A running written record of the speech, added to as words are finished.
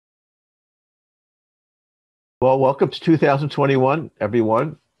Well, welcome to 2021,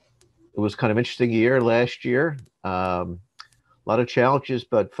 everyone. It was kind of interesting year last year. A lot of challenges,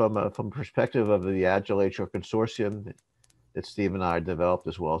 but from perspective of the Agile HR consortium that Steve and I developed,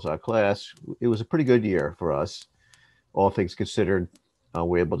 as well as our class, it was a pretty good year for us. All things considered,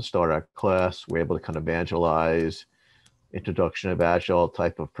 we're able to start our class. We're able to kind of evangelize introduction of Agile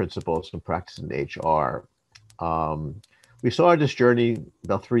type of principles and practice in HR. Um, we started this journey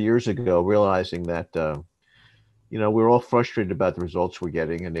about 3 years ago, realizing that we're all frustrated about the results we're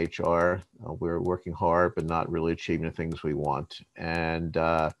getting in HR. We're working hard, but not really achieving the things we want. And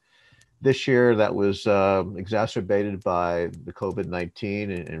this year, that was exacerbated by the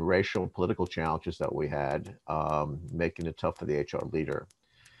COVID-19 and racial and political challenges that we had, making it tough for the HR leader.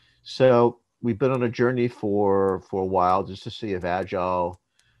 So we've been on a journey for a while just to see if Agile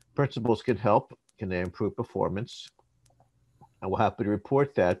principles can help, can they improve performance. And we're happy to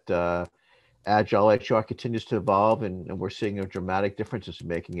report that Agile HR continues to evolve, and we're seeing a dramatic difference it's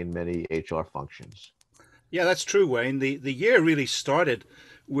making in many HR functions. Yeah, that's true, Wayne. The year really started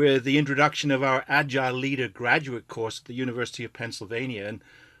with the introduction of our Agile Leader graduate course at the University of Pennsylvania, and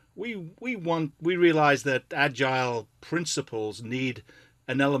we realized that Agile principles need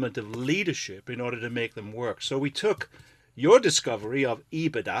an element of leadership in order to make them work. So we took your discovery of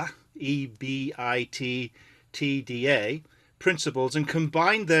EBITTTDA principles and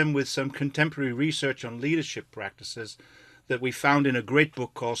combined them with some contemporary research on leadership practices that we found in a great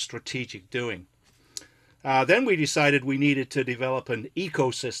book called Strategic Doing. Then we decided we needed to develop an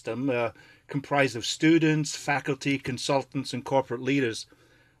ecosystem comprised of students, faculty, consultants, and corporate leaders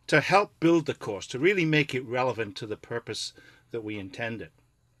to help build the course, to really make it relevant to the purpose that we intended.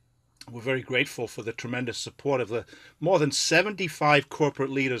 We're very grateful for the tremendous support of the more than 75 corporate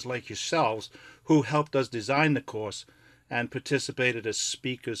leaders like yourselves who helped us design the course and participated as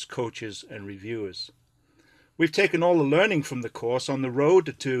speakers, coaches, and reviewers. We've taken all the learning from the course on the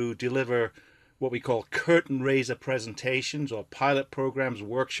road to deliver what we call curtain raiser presentations or pilot programs,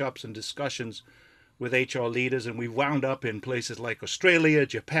 workshops, and discussions with HR leaders. And we've wound up in places like Australia,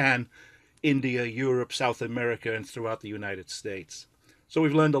 Japan, India, Europe, South America, and throughout the United States. So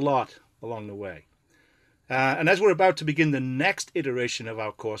we've learned a lot along the way. And as we're about to begin the next iteration of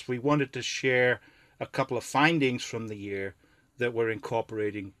our course, we wanted to share a couple of findings from the year that we're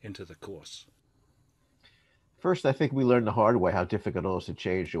incorporating into the course. First, I think we learned the hard way how difficult it is to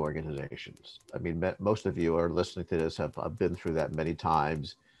change organizations. I mean, most of you are listening to this have been through that many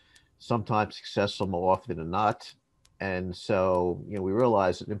times, sometimes successful, more often than not. And so, we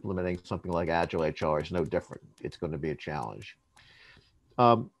realize that implementing something like Agile HR is no different. It's going to be a challenge.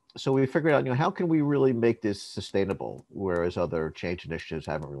 So we figured out, how can we really make this sustainable, whereas other change initiatives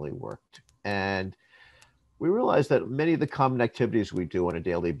haven't really worked. And we realized that many of the common activities we do on a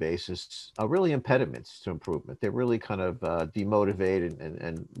daily basis are really impediments to improvement. They really kind of demotivate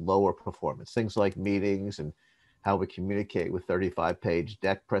and lower performance. Things like meetings and how we communicate with 35-page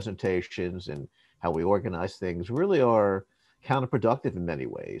deck presentations and how we organize things really are counterproductive in many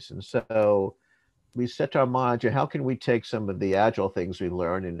ways. And so we set our mind to how can we take some of the agile things we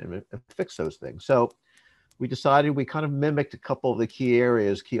learn and fix those things. So we decided we kind of mimicked a couple of the key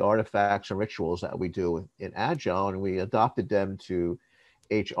areas, key artifacts and rituals that we do in Agile, and we adopted them to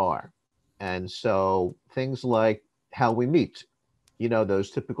HR. And so things like how we meet, those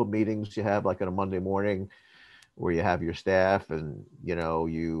typical meetings you have like on a Monday morning where you have your staff and, you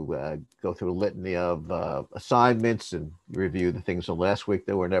go through a litany of assignments and review the things of last week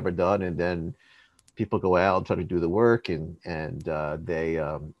that were never done. And then people go out and try to do the work and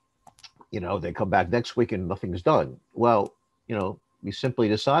they come back next week and nothing's done. Well, we simply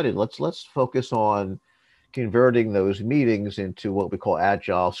decided let's focus on converting those meetings into what we call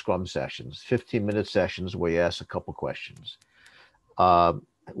agile scrum sessions, 15-minute sessions where you ask a couple questions. What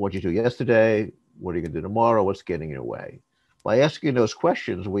did you do yesterday? What are you going to do tomorrow? What's getting in your way? By asking those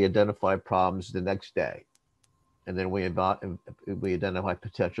questions, we identify problems the next day. And then we identify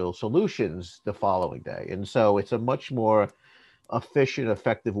potential solutions the following day. And so it's a much more efficient,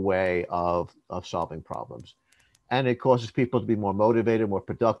 effective way of solving problems. And it causes people to be more motivated, more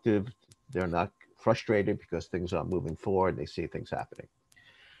productive. They're not frustrated because things aren't moving forward. They see things happening.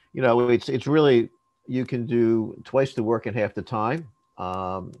 It's really, you can do twice the work in half the time,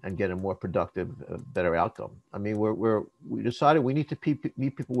 and get a more productive, better outcome. I mean, we decided we need to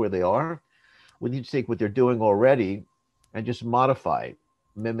meet people where they are. We need to take what they're doing already and just modify it,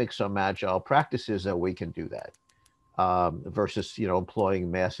 mimic some agile practices that we can do that, versus employing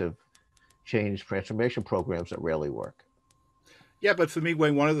massive change transformation programs that rarely work. Yeah, but for me,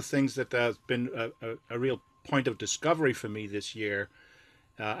 Wayne, one of the things that has been a real point of discovery for me this year,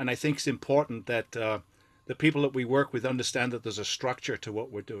 and I think it's important that the people that we work with understand that there's a structure to what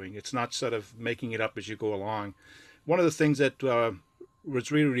we're doing. It's not sort of making it up as you go along. One of the things that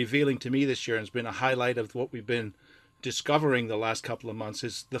was really revealing to me this year and has been a highlight of what we've been discovering the last couple of months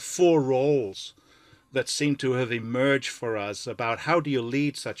is the four roles that seem to have emerged for us about how do you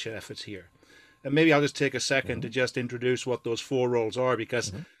lead such efforts here. And maybe I'll just take a second Hmm. to just introduce what those four roles are, because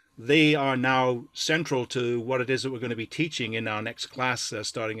Hmm. they are now central to what it is that we're going to be teaching in our next class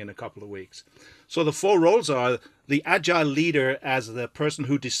starting in a couple of weeks. So the four roles are the agile leader as the person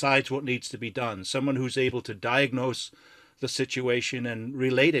who decides what needs to be done, someone who's able to diagnose the situation and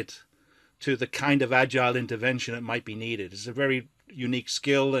relate it to the kind of agile intervention that might be needed. It's a very unique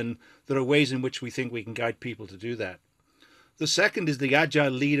skill, and there are ways in which we think we can guide people to do that. The second is the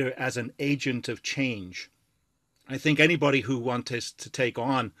agile leader as an agent of change. I think anybody who wants to take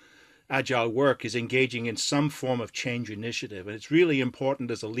on agile work is engaging in some form of change initiative. And it's really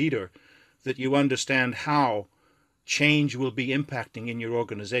important as a leader that you understand how change will be impacting in your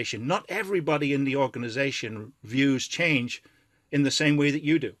organization. Not everybody in the organization views change in the same way that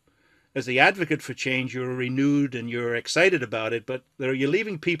you do. As the advocate for change, you're renewed and you're excited about it, but you're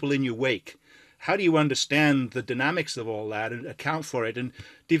leaving people in your wake. How do you understand the dynamics of all that and account for it and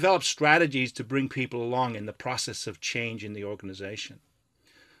develop strategies to bring people along in the process of change in the organization?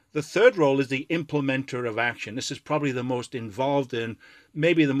 The third role is the implementer of action. This is probably the most involved and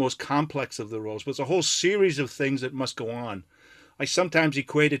maybe the most complex of the roles, but it's a whole series of things that must go on. I sometimes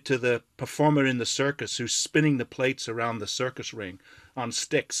equate it to the performer in the circus who's spinning the plates around the circus ring on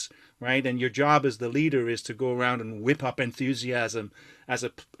sticks, right? And your job as the leader is to go around and whip up enthusiasm as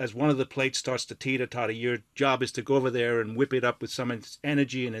one of the plates starts to teeter-totter. Your job is to go over there and whip it up with some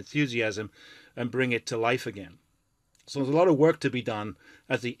energy and enthusiasm and bring it to life again. So there's a lot of work to be done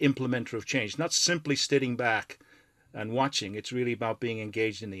as the implementer of change, not simply sitting back and watching. It's really about being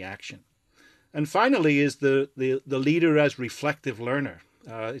engaged in the action. And finally is the leader as reflective learner.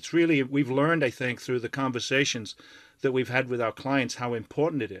 It's really, we've learned, I think, through the conversations that we've had with our clients how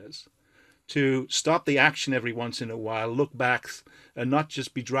important it is to stop the action every once in a while, look back, and not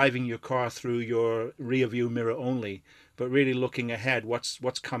just be driving your car through your rear view mirror only, but really looking ahead, what's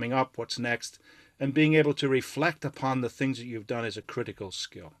coming up, what's next, and being able to reflect upon the things that you've done is a critical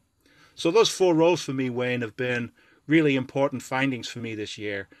skill. So those four roles for me, Wayne, have been really important findings for me this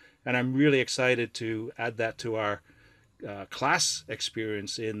year, and I'm really excited to add that to our class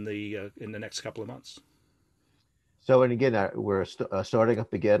experience in the next couple of months. So, and again, we're starting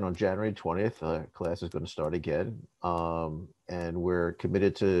up again on January 20th. Class is going to start again. And we're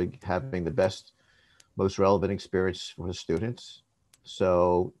committed to having the best, most relevant experience for the students.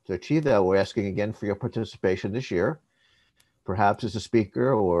 So, to achieve that, we're asking again for your participation this year, perhaps as a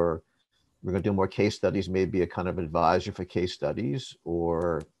speaker, or we're going to do more case studies, maybe a kind of advisor for case studies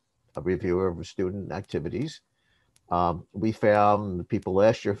or a reviewer of student activities. We found, the people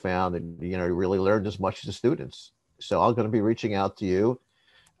last year found that, really learned as much as the students. So I'm going to be reaching out to you.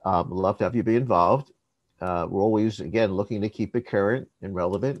 Love to have you be involved. We're always, again, looking to keep it current and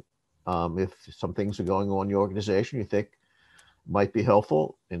relevant. If some things are going on in your organization you think might be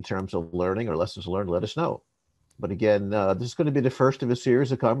helpful in terms of learning or lessons learned, let us know. But again, this is going to be the first of a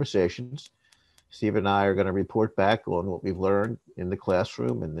series of conversations. Steve and I are going to report back on what we've learned in the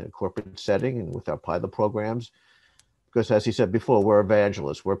classroom and the corporate setting and with our pilot programs. Because as he said before, we're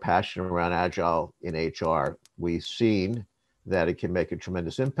evangelists. We're passionate around Agile in HR. We've seen that it can make a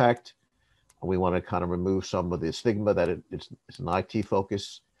tremendous impact. We want to kind of remove some of the stigma that it's an IT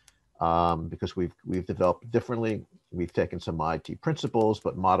focus, because we've developed differently. We've taken some IT principles,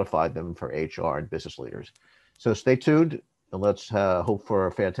 but modified them for HR and business leaders. So stay tuned and let's hope for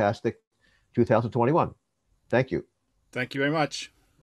a fantastic 2021. Thank you. Thank you very much.